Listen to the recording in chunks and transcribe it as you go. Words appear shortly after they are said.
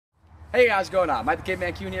Hey guys, what's going on? Mike the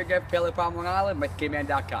Caveman Q here again, Paleo Palm Long Island,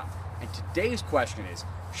 MikeTheCaveman.com. And today's question is,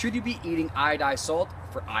 should you be eating iodized salt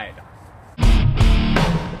for iodine?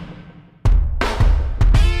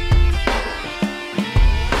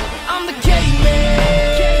 I'm the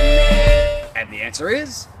caveman. And the answer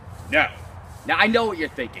is no. Now I know what you're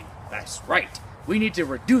thinking. That's right. We need to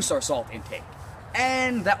reduce our salt intake.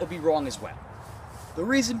 And that would be wrong as well. The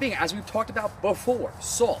reason being, as we've talked about before,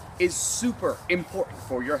 salt is super important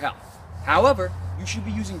for your health. However, you should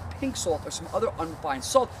be using pink salt or some other unrefined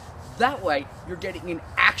salt. That way, you're getting in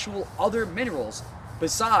actual other minerals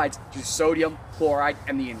besides just sodium, chloride,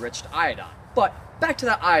 and the enriched iodine. But back to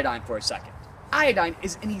that iodine for a second. Iodine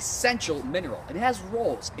is an essential mineral, and it has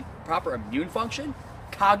roles in proper immune function,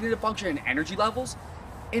 cognitive function and energy levels,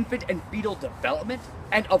 infant and fetal development,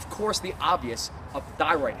 and of course the obvious of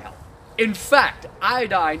thyroid health. In fact,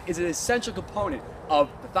 iodine is an essential component of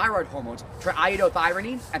the thyroid hormones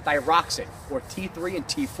triiodothyronine and thyroxine, or T3 and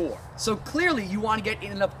T4. So clearly you want to get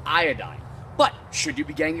in enough iodine. But should you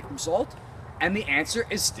be getting it from salt? And the answer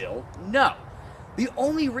is still no. The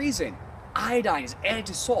only reason iodine is added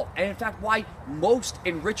to salt, and in fact why most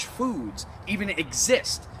enriched foods even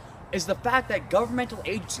exist, is the fact that governmental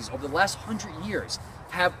agencies over the last 100 years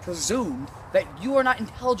have presumed that you are not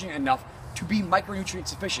intelligent enough to be micronutrient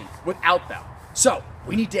sufficient without them. So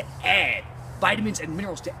we need to add vitamins and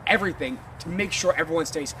minerals to everything to make sure everyone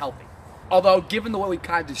stays healthy. Although, given the way we've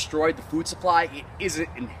kind of destroyed the food supply, it isn't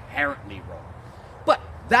inherently wrong. But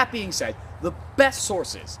that being said, the best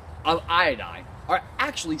sources of iodine are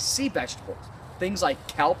actually sea vegetables, things like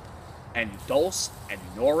kelp and dulse and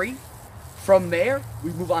nori. From there,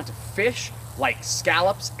 we move on to fish like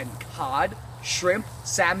scallops and cod, shrimp,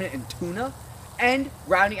 salmon, and tuna. And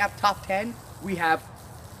rounding out the top 10, we have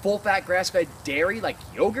full-fat grass-fed dairy like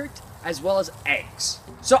yogurt, as well as eggs.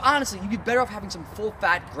 So honestly, you'd be better off having some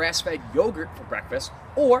full-fat grass-fed yogurt for breakfast,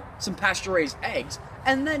 or some pasture-raised eggs,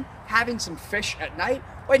 and then having some fish at night,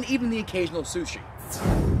 and even the occasional sushi.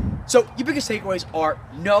 So your biggest takeaways are,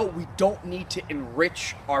 no, we don't need to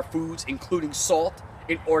enrich our foods, including salt,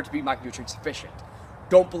 in order to be micronutrient sufficient.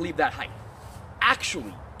 Don't believe that hype.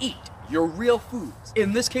 Actually, eat your real foods.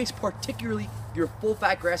 In this case, particularly your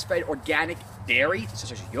full-fat grass-fed organic dairy,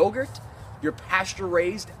 such as yogurt, your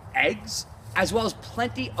pasture-raised eggs, as well as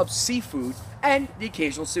plenty of seafood and the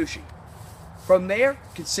occasional sushi. From there,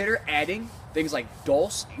 consider adding things like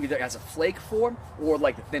dulse, either as a flake form or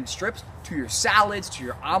like the thin strips, to your salads, to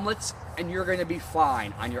your omelets, and you're gonna be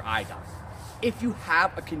fine on your iodine. If you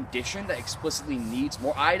have a condition that explicitly needs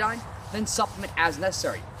more iodine, then supplement as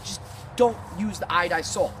necessary. Just don't use the iodized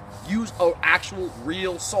salt. Use an actual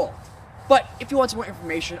real salt. But if you want some more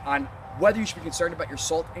information on whether you should be concerned about your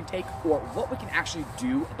salt intake or what we can actually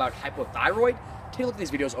do about hypothyroid, take a look at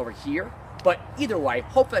these videos over here. But either way,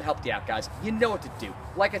 hope that helped you out, guys. You know what to do.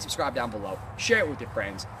 Like and subscribe down below. Share it with your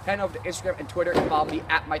friends. Head over to Instagram and Twitter and follow me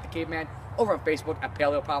at Mike the Caveman, over on Facebook at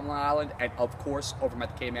Paleo Palm Long Island, and of course over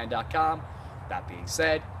at MikeTheCaveman.com. That being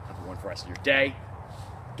said, have a wonderful rest of your day.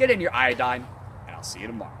 Get in your iodine, and I'll see you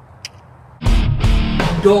tomorrow.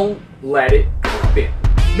 Don't let it happen.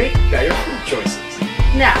 Make better food choices.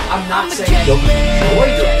 Now, I'm not saying don't enjoy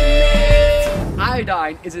it.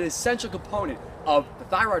 Iodine is an essential component of the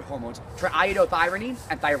thyroid hormones triiodothyronine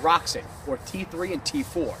and thyroxine, or T3 and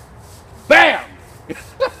T4. BAM!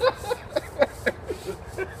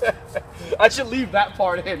 I should leave that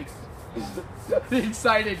part in.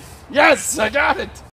 Excited. Yes, I got it!